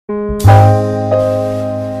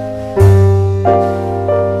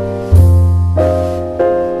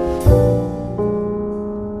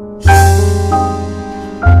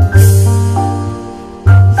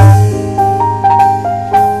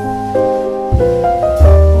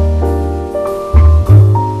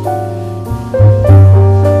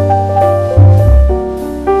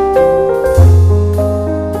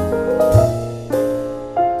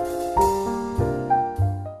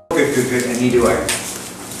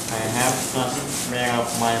not make up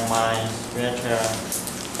my mind whether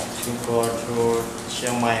to go to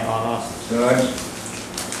Chiang Mai or not. Good.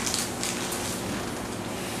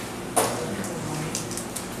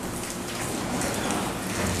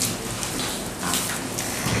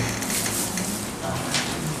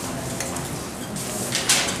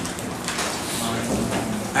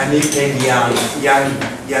 I need to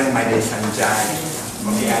young my day sunshine.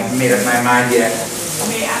 Okay, I haven't made up my mind yet.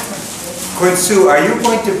 Kun Su, are you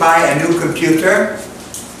going to buy a new computer?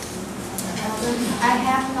 I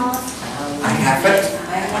have not. I haven't.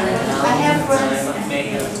 I have friends.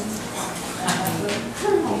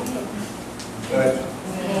 Good.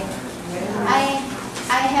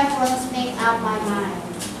 I have once made up my mind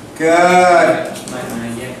Good. to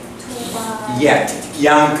buy. Yet,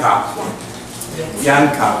 young cup. Young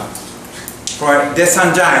cup. For this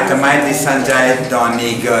Sanjay, to my this Sanjay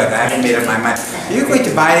Donnie, good. I haven't made up my mind. Are you going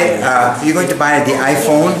to buy? You going to buy the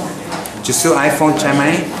iPhone? Just do iPhone,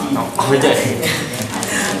 Chamai? No.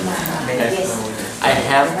 I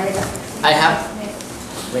have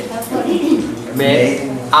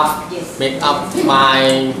made up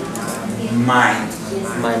my Mind.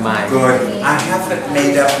 mind. Good. I haven't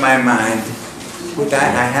made up my mind. Put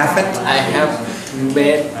that. I haven't I have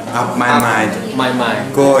made up my mind. my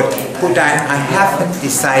mind. Good. Put that. I haven't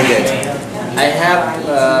decided. I have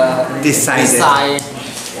Decided.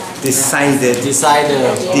 Decided. decided.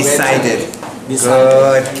 Decided.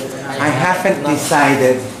 Good. I haven't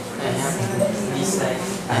decided.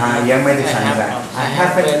 Young my decided. I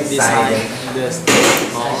haven't decided.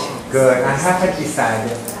 Good. I haven't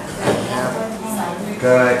decided.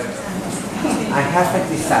 Good. I haven't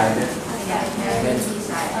decided.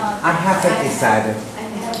 I haven't decided.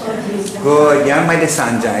 Good. Young my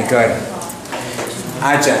Sanjay. Good.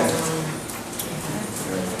 Ajay.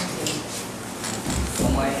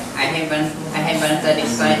 I haven't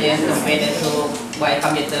decided whether to buy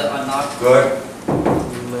computer or not. Good.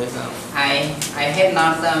 I have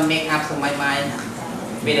not made up to my mind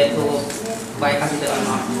whether to buy computer or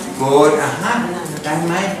not. Good.ได้ไ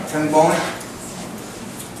หมข้างบน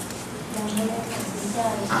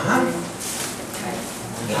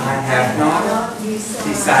I have not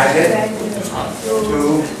decided to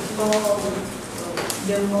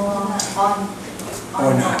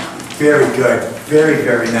or not. Very good. Very,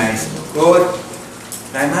 very nice. Good.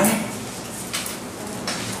 ได้ไหม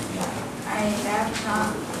I have not.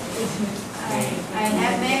 I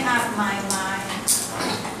have made up my mind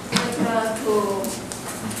whether to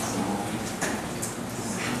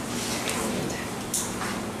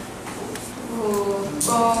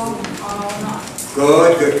go or not.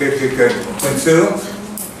 Good, good, good, good, good. Kun Su?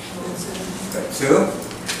 Good. Su?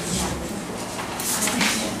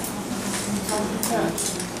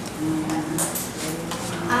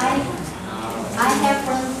 I have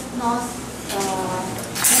not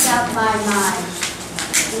made up my mind.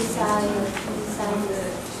 Decided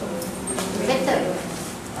better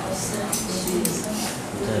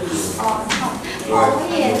or not. Oh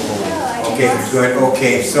yes. Okay, good.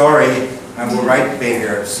 Okay, sorry. I will write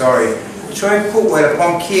bigger. Sorry. ช่วยพูดไว้ละพอ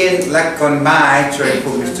งเขียนและคนบ้ายช่วยพู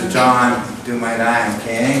ด Mr. John ดูไม่ได้โอเค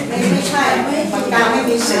ไม่ใช่ปากกาไม่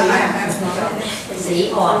มีสีสี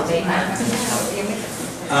อ่อนเลยค่ะ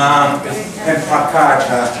เป็นปากกา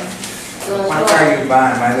ค่ะปากกาอยู่บ้าน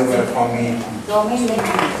ไม่รู้ว่าพองมีเราไม่มี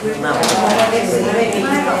สีไม่มี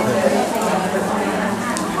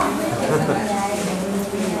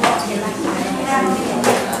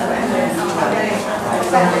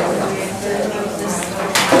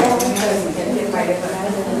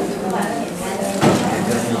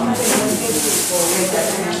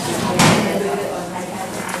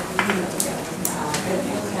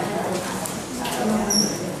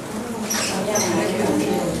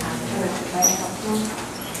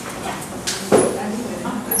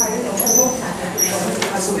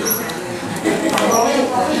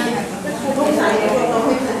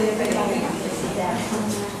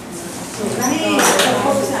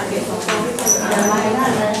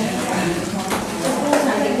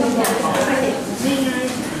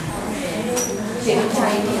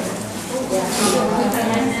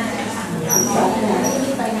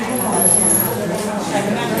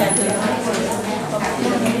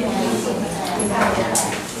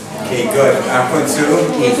Okay, good. Kun Su?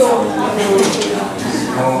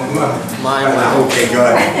 My Okay,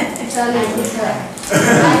 good. I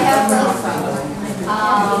have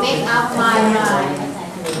made up my mind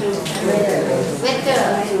whether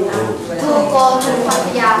to go to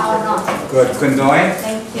Pattaya or not. Good. Kun Doi?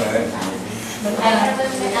 Thank you. Good. I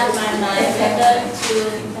haven't made up my mind whether to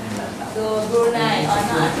go Brunei or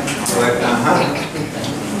not. Good.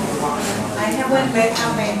 I haven't made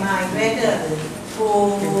up my mind whether to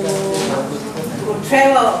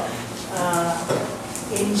travel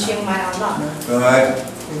in Chiang Mai or not. Good.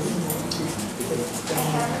 I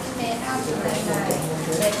haven't made up my mind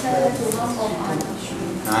whether to go on.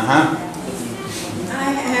 I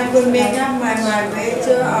haven't made up my mind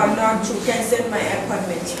whether or not to cancel my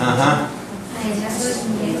appointment. I haven't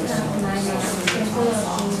made up my mind whether to work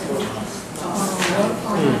on.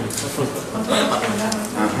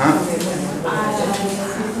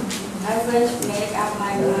 I haven't made up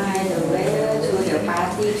my mind whether to the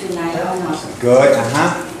party tonight or not. Good. I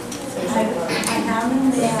haven't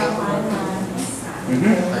made up my mind.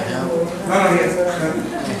 No, yes.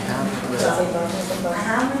 I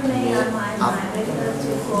haven't made up my mind whether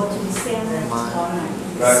to go to cinema or not.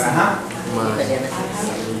 Good.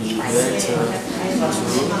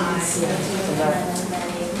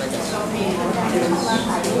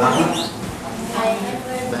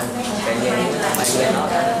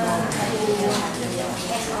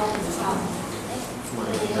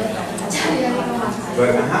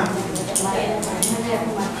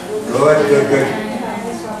 Good. Good.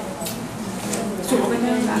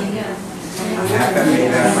 I haven't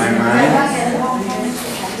made up my mind.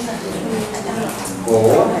 Go.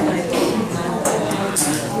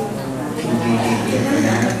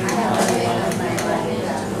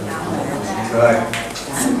 Good.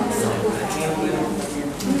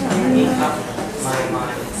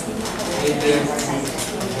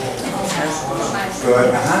 Good.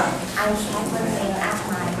 I haven't made up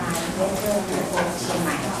my mind whether to go to Chiang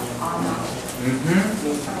Mai or not.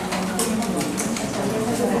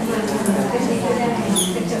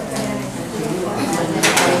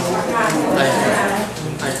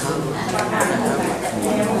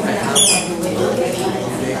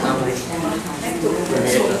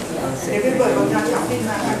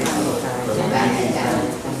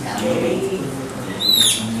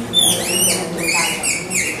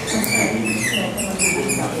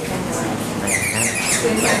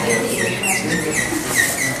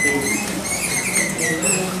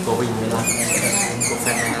 Cô Bình mới lắm. Cô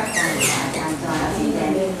fan này.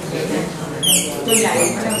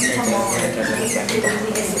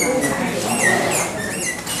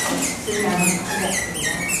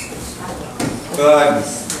 Good.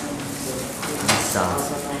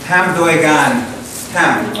 Ham Doigan.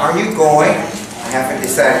 Ham, are you going? I haven't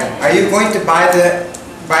decided. Are you going to buy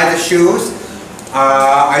the shoes?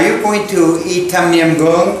 Are you going to eat Tham Niam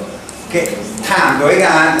Gung? Okay. Ham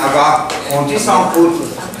Doigan. I got only some food.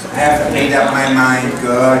 I haven't made up my mind.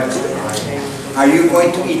 Good. Are you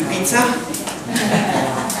going to eat pizza?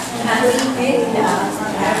 Haven't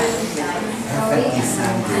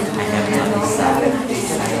decided.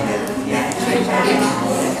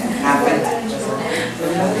 Haven't.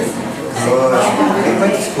 Good. Are you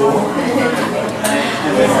going to school?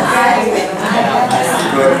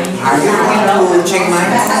 Good. Are you going to Chiang Mai?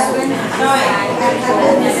 Good.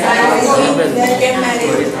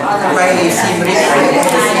 Why is he married? Are you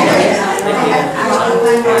going to see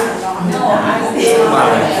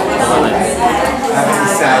haven't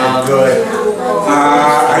decided. Good.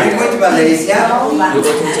 Are you going to Malaysia? I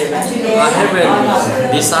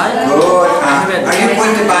haven't decided. Good. Are you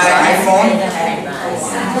going to buy iPhone?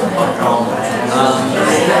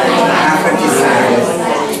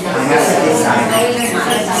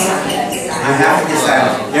 I haven't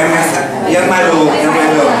decided. Yang malu.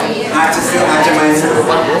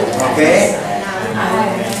 Okay.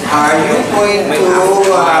 Are you going to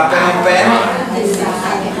Phnom Penh?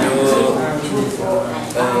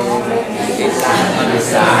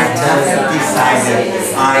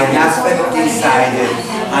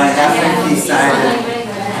 I haven't decided.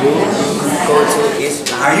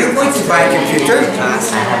 Are you going to buy a computer?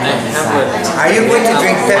 Are you going to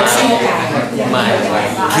drink Pepsi?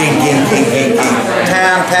 King.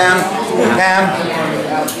 Pam.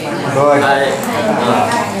 Good.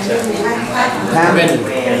 Pam.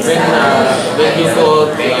 When you go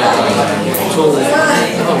to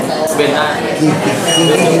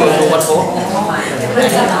when you go to what for?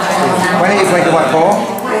 When are you going to what for?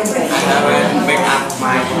 Make up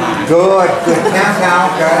my mind. Good. Now,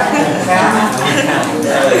 good.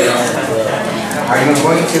 Are you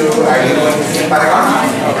going to see Paragon?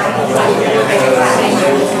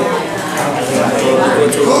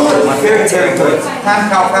 Good. Very good. Time.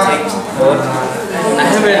 I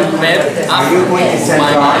haven't made up Are you going to St.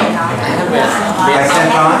 my John? mind. I haven't made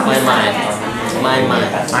St. John? up my mind.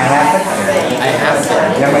 I haven't.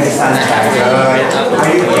 You're going to Sunshine. Good. Are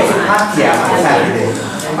you going to Pattaya on Saturday?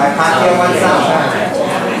 My Pattaya on Saturday.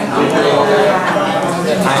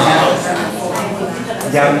 I have.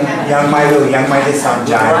 ยังไม่รู้ยังไม่ได้สน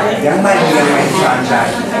ใจยังไม่สนใจ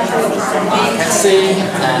taxi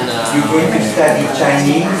and You going to study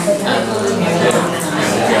Chinese?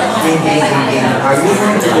 Hindi. Are you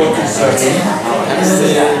going to go to surfing?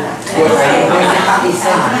 taxi Good. Are you going to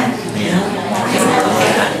Pakistan?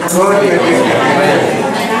 Good.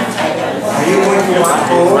 Are you going to what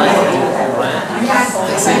floor?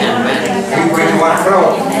 taxi and van. Are you going to what floor?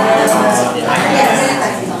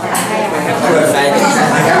 Good.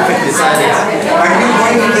 I haven't decided. Are you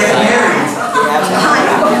going to get married?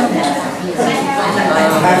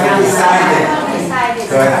 Haven't decided.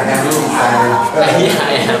 Good. I haven't decided. Yeah,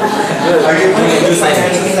 I am. Are you going to do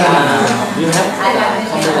financial studies? You have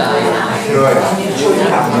computer. Good.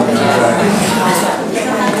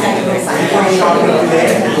 Are you going shopping today?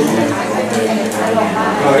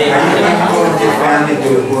 Good. Are you going to go with your family to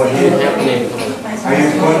You have name. Are you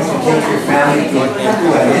going to take your family to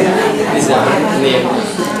This is name.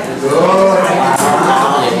 Good.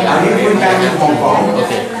 Are you going back to Hong Kong?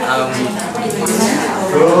 Okay.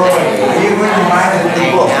 Good. Are you going to buy the new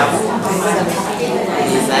book?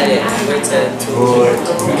 Decided whether to Good.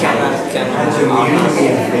 can That's a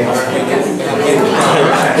museum there.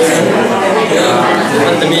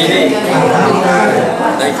 what the meaning.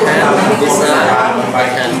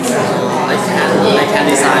 I can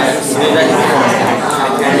decide.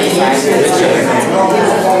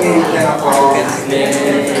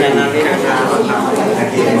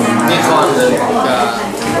 Nikon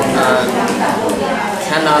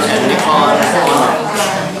Canon and Nikon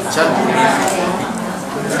just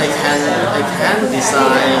I can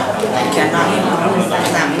design. I cannot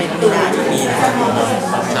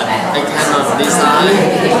design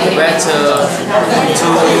better to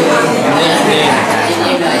nickname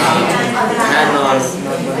Canon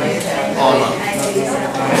or not.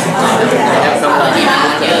 I have some I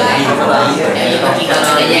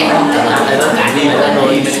don't know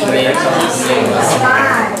its name.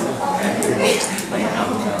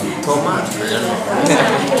 Thomas, I don't know.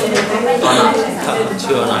 Or not?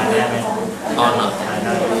 Sure not. Or not?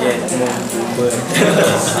 Yeah,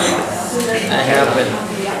 I have been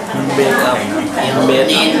made up.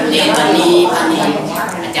 นี่วันนี้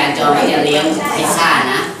อาจารย์จอมจะเลี้ยงพิซซ่า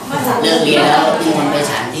นะเลิกเรียนแล้วนิมนต์ไป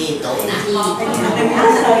ฉันที่โต๊ะนะ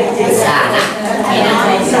พิซซ่านะไม่นะ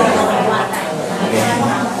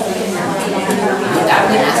กลับเ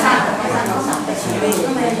ลยนะ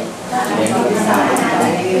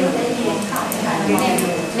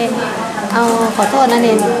เนนเอาขอโทษนะเน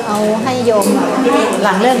นเอาให้โยมห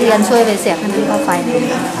ลังเลิกเรียนช่วยไปเสียบค่าไฟหน่อย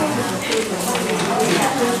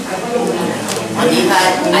วันนี้พระ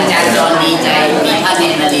อาจารย์จอนดีใจมีพระเน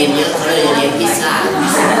รมาเรียนเยอะเขาเลยเรียนพิซซ่า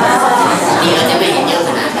นี่เราจะไม่เห็นเยอะข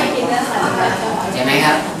นาดนี้ใช่ไหมค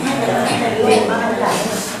รับ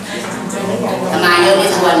ทำไมเยอะนี่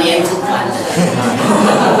ทุกวันเรียนทุกวัน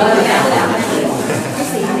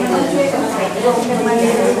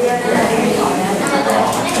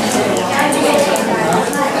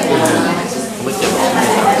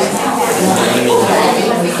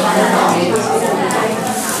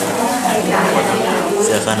เ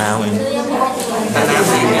สียคณะเองคณะ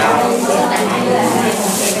สีเงา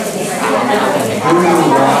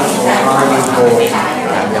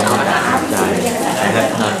I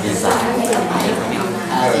have not decided.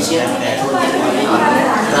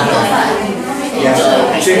 Yes,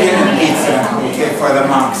 chicken and pizza, okay, for the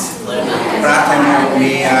monks. Pratana,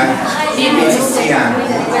 Sian.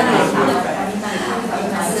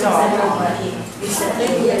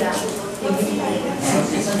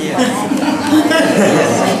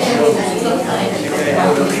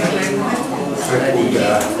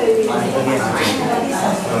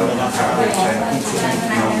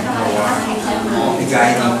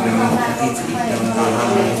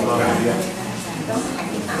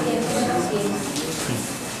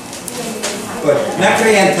 Good. นักเ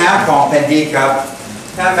รียนถามของแผ่นดินครับ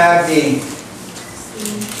ถ้าแบบนี้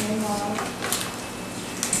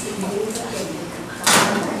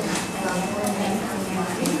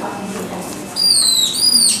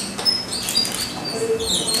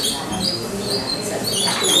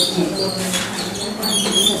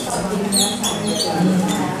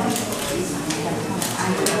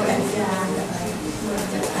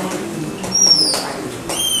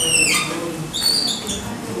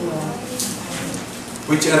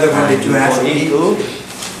Which other one did you ask me?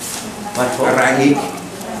 Right.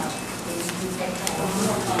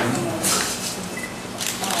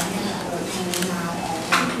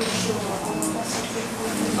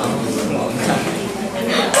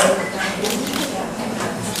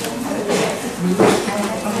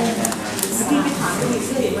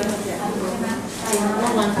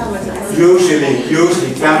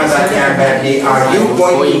 Usually, Tamara and Betty, are you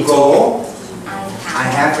going to go? I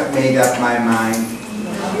haven't made up my mind.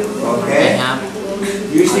 Okay?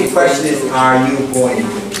 Usually the question is, are you going?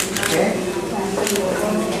 Okay?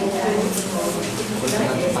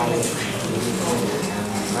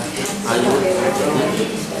 Are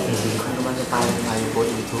you go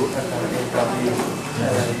YouTube?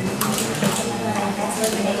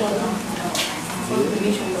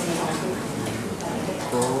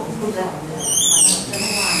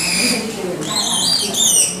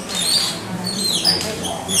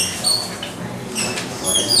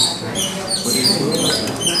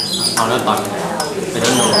 Họ nói toàn phải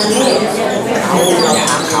đến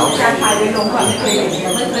đâu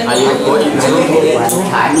Are you going to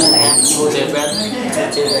Japan?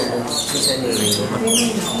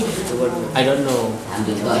 I don't know.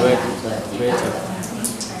 Wait.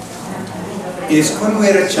 Is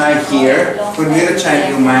Kunwera Chai here? Kunwera Chai,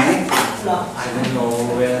 you mind? I don't know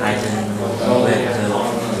where I don't know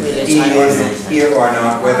where He is here or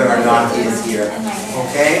not, whether or not he is here.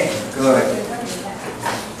 Okay? Good.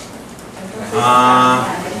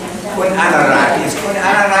 Kun Anarak. Is Kun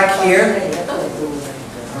Anarak here?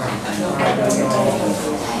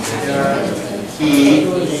 He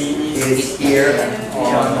is here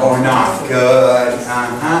or not. Good.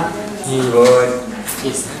 Good.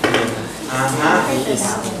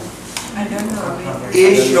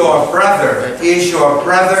 Is your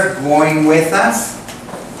brother going with us?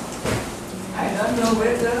 I don't know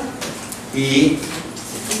whether He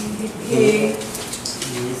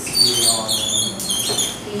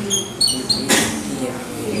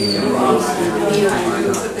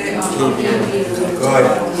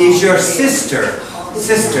Good. Is your sister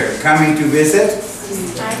coming to visit?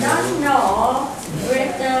 I don't know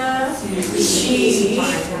whether she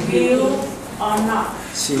will or not.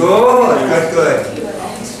 Good.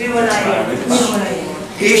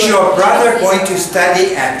 Is your brother going to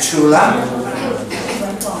study at Chula?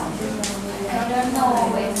 I don't know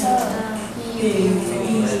whether he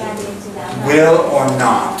will study. Will or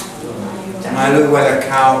not? I look whether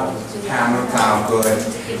cow, camel, cow, good.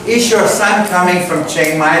 Is your son coming from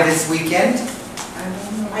Chiang Mai this weekend?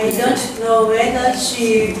 I don't know whether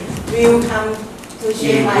she will come to He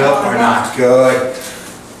Chiang Mai will or not, good.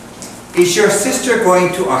 Is your sister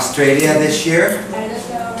going to Australia this year? I don't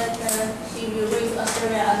know whether she will reach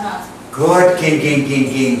Australia or not. Good,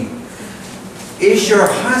 ging. Is your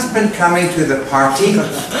husband coming to the party?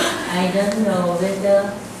 I don't know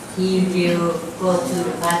whether he will go to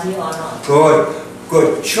the party or not.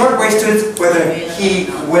 Good. Short way students, whether he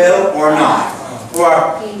will or not.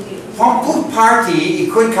 Or, พอพูด party อีก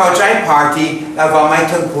คนเข้าใจ party แล้วว่าไม่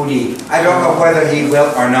ถึงพูดี I don't know whether he will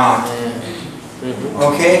or not.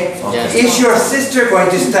 Okay? Is your sister going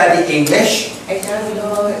to study English? I don't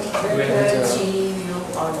know whether she will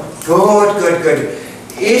or not. Good.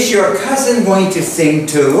 Is your cousin going to sing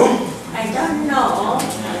too? I don't know.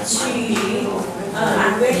 She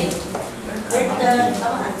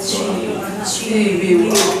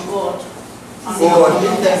will go. Good.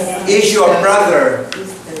 Is your brother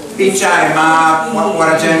Pichai Ma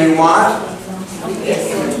Warajan you want?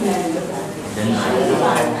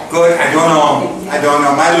 Good, I don't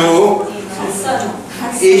know. Malu.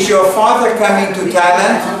 Is your father coming to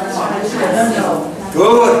Thailand?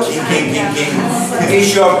 Good. King.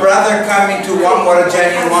 Is your brother coming to Warajan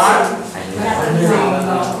you want?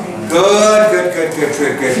 Good.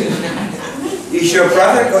 Is your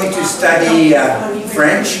brother going to study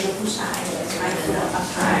French?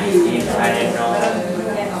 I don't know.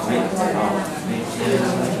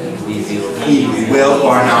 He will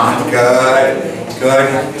or not. Good.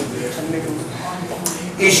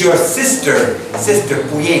 Is your sister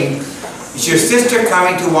Puying, is your sister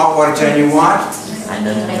coming to Warajan you want? I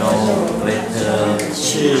don't know whether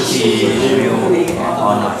she will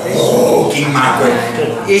or not. Oh, King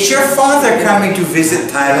Margaret. Is your father coming to visit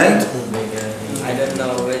Thailand? I don't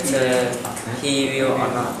know whether he will or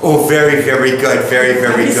not. Oh, very good. Very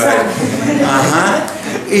good.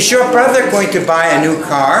 Is your brother going to buy a new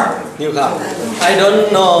car? New car. I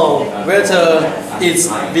don't know whether it's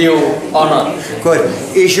will or not. Good.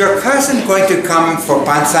 Is your cousin going to come for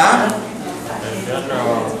Pansa? I don't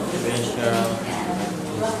know whether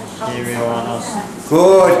he will or not.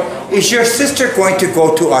 Good. Is your sister going to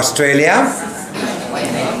go to Australia?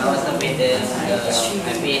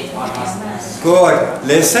 Good.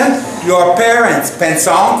 Listen, your parents, Pen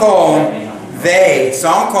Song Kong, they.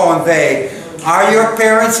 Are your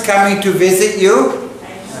parents coming to visit you?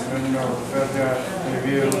 I don't know whether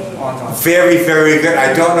he will or not. Very good.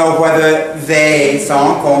 I don't know whether they,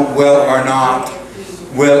 Song Kong, will or not.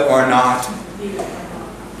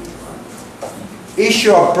 Is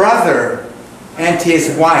your brother and his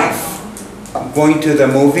wife going to the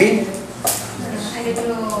movie? I don't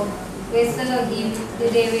know whether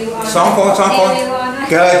they will or Song code, song code. they will or not.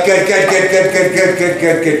 Good.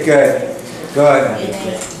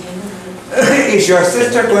 Is your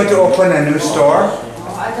sister going to open a new store? I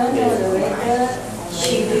don't know whether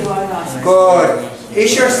she will or not. Good.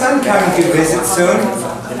 Is your son coming to visit soon? I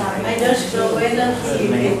don't know whether he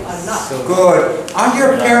will or not. Good. Are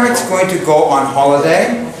your parents going to go on holiday? I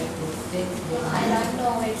don't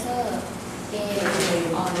know whether they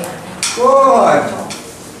will or not. Good.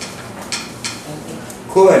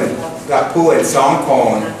 คุณกับผู้เป็นสองค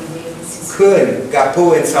นคุณกับผู้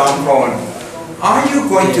เป็นสองคน Are you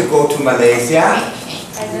going to go to Malaysia?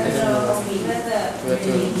 I don't know whether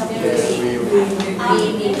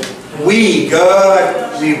We good.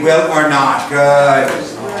 We will or not good.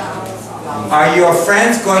 Are your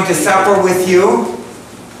friends going to supper with you?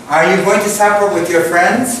 Are you going to supper with your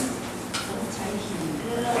friends?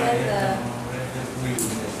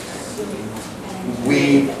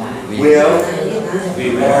 We will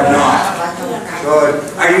or not. Good.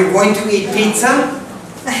 Are you going to eat pizza?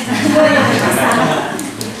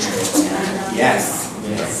 Yes.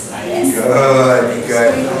 Good.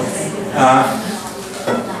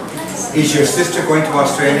 Is your sister going to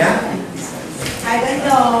Australia? I don't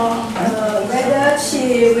know whether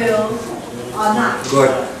she will or not.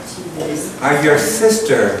 Good. Are your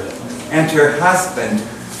sister and her husband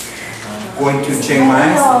going to Chiang I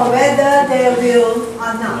Mai? don't know whether they will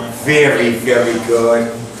or not. Very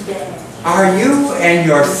good. Are you and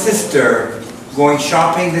your sister going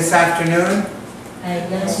shopping this afternoon? I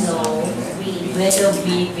don't know whether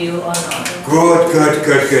we will or not. Good.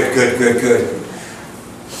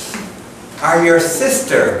 Are your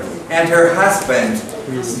sister and her husband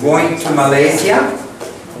going to Malaysia? I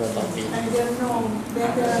don't know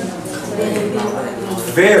whether they will or not.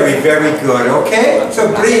 Very good. Okay?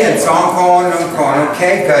 So 3 and 2 คน1 คน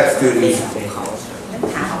Okay? Good students.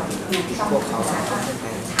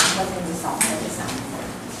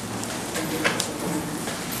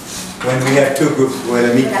 When we have 2 groups เวล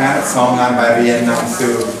ามีคณะ2 งานมาเรียนหนังสื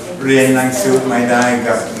อไม่ได้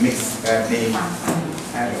กับ mix แบบนี้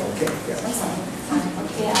โอเค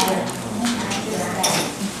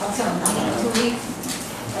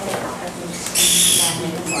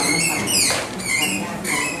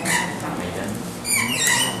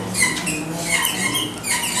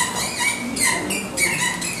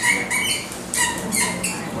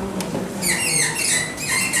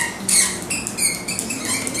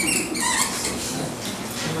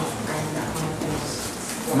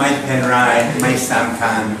ไม่เป็นไรไม่สำ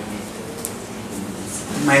คัญ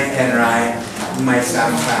ไม่เป็นไรไม่ส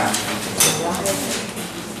ำคัญ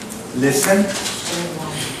Listen.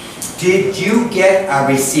 Did you get a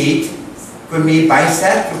receipt คุณมีใบเส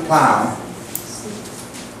ร็จหรือเปล่า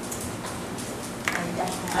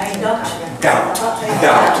I don't. Doubt.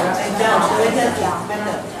 Whether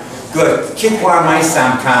Good. คิดว่าไม่ส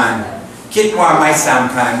ำคัญ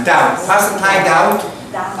Doubt. ภาษาไทย doubt.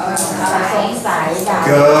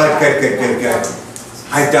 Good.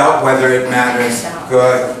 I doubt whether it matters.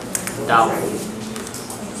 Good.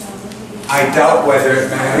 I doubt whether it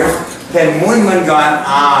matters. เป็นมุนเหมือนกัน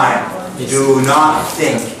I do not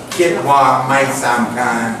think คิดว่าไม่สำ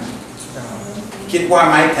คัญคิดว่า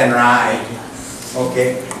ไม่เป็นไร Okay.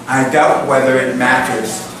 I doubt whether it matters.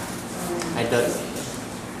 I doubt.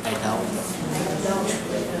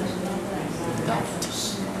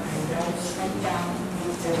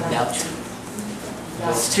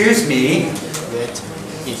 Excuse me. Wait.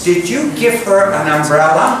 Did you give her an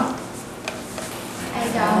umbrella? I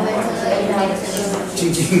don't know whether จ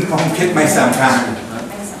ริงๆผมคิดไม่สำคัญ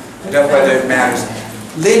I doubt whether it matters.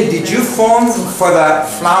 Lynn, did you phone for the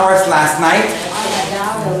flowers last night?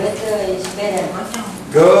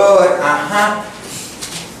 Good.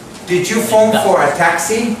 Did you phone for a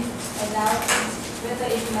taxi?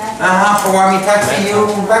 เพราะว่ามีแท็กซี่อยู่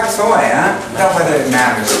ปากซอยฮะ Doubt whether it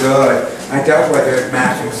matters. Good. I doubt whether it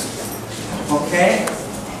matters. Okay.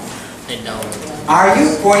 I doubt. Are you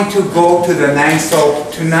going to go to the Nang Soap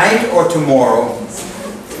tonight or tomorrow?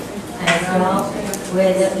 I doubt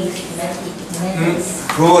whether it matters.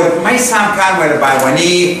 Good. ไม่สำคัญว่าจะไปวัน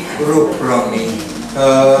นี้หรือพรุ่งนี้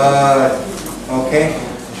Okay.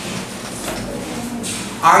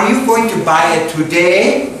 Are you going to buy it today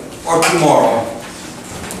or tomorrow?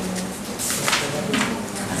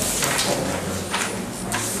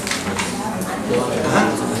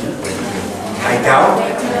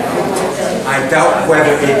 I doubt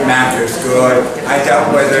whether it matters. Good. I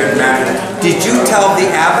doubt whether it matters. Did you tell the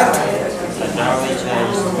abbot?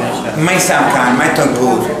 ไม่สำคัญไม่ต้อง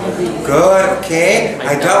พูด good okay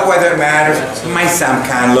I doubt whether it matters ไม่สำ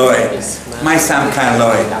คัญเลยไม่สำคัญเล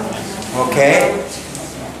ย okay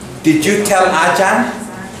did you tell อาจารย์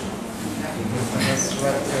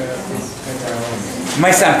ไ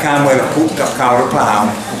ม่สำคัญเวลาพูดกับเขาหรือเปล่า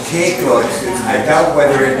okay good I doubt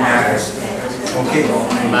whether it matters okay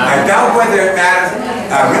I doubt whether it matters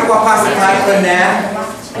เรียกว่าภาษาไทยคนนะ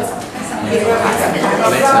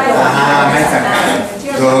ไม่สำคัญ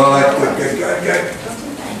good good good good good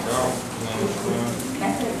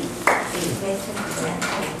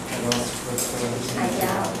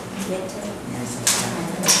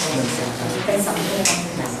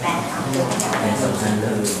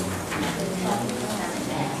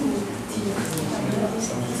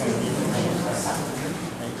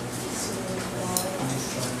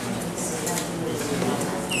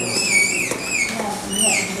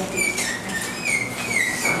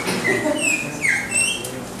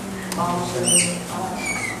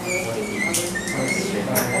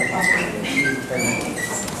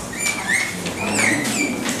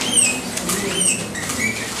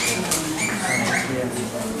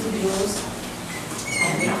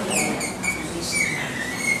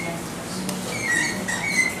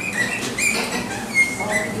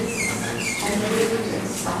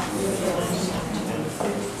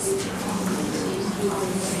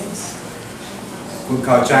คุณเ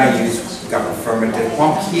ข้าใจอยู่กับ affirmative ควา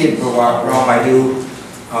มคิดเพราะว่าเราไปดู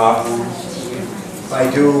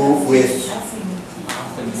with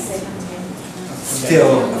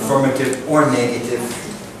still affirmative or negative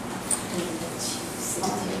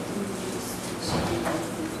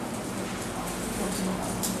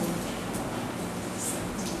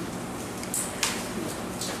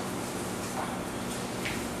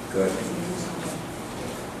good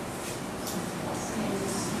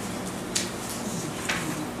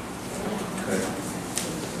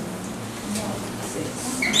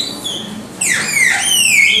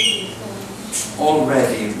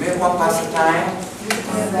already เรียกว่าภาษาไทย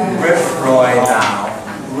เรียบร้อยแล้ว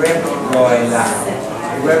เรียบร้อยแล้ว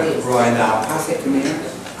เรียบร้อยแล้วภาษาที่นี่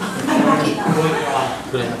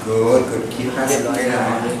good good คิดภาษาไทยแล้ว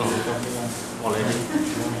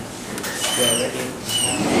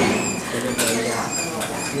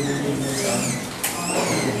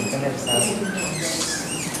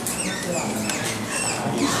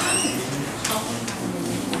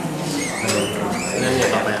นั่นอย่าง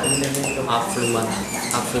ต่อไป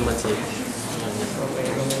affirmative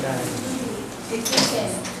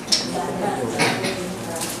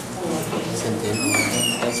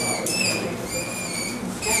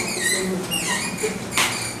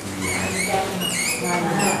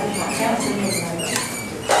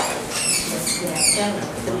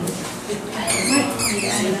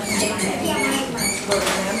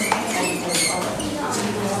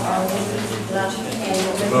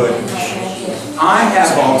Good. I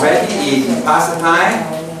have already eaten pasta Thai.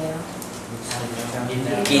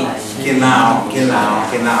 กินแล้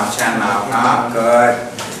วชาแล้วครับ Good.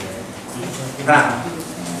 ครับ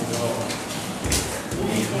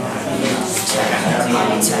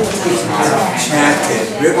Chatted.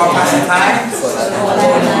 เรียกว่าภาษาไทย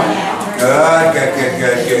Good.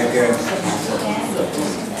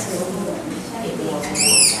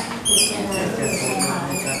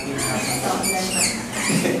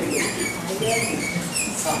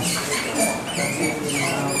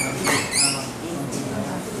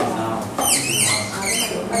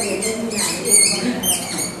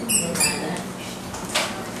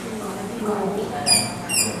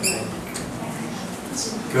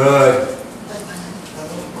 Good.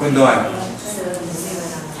 คุณด้วย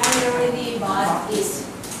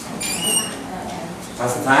ภา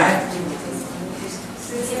ษาไทย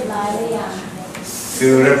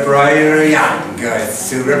ซื้อเรียบร้อยหรือยัง Good.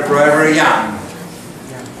 ซื้อเรียบร้อยหรือยัง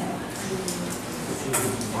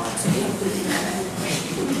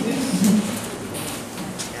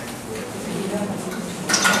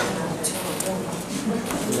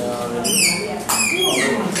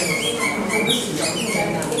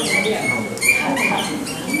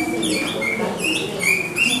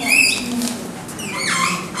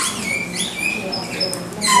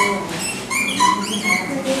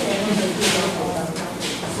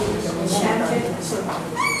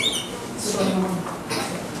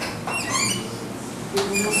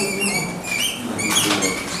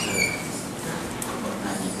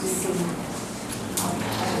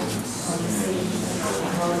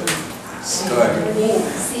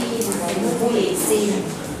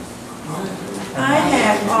I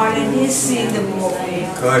have already seen the movie.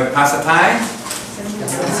 Good. ภาษาไทย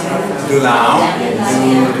ดูแล้ว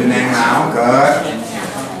ดูแนงแล้ว Good.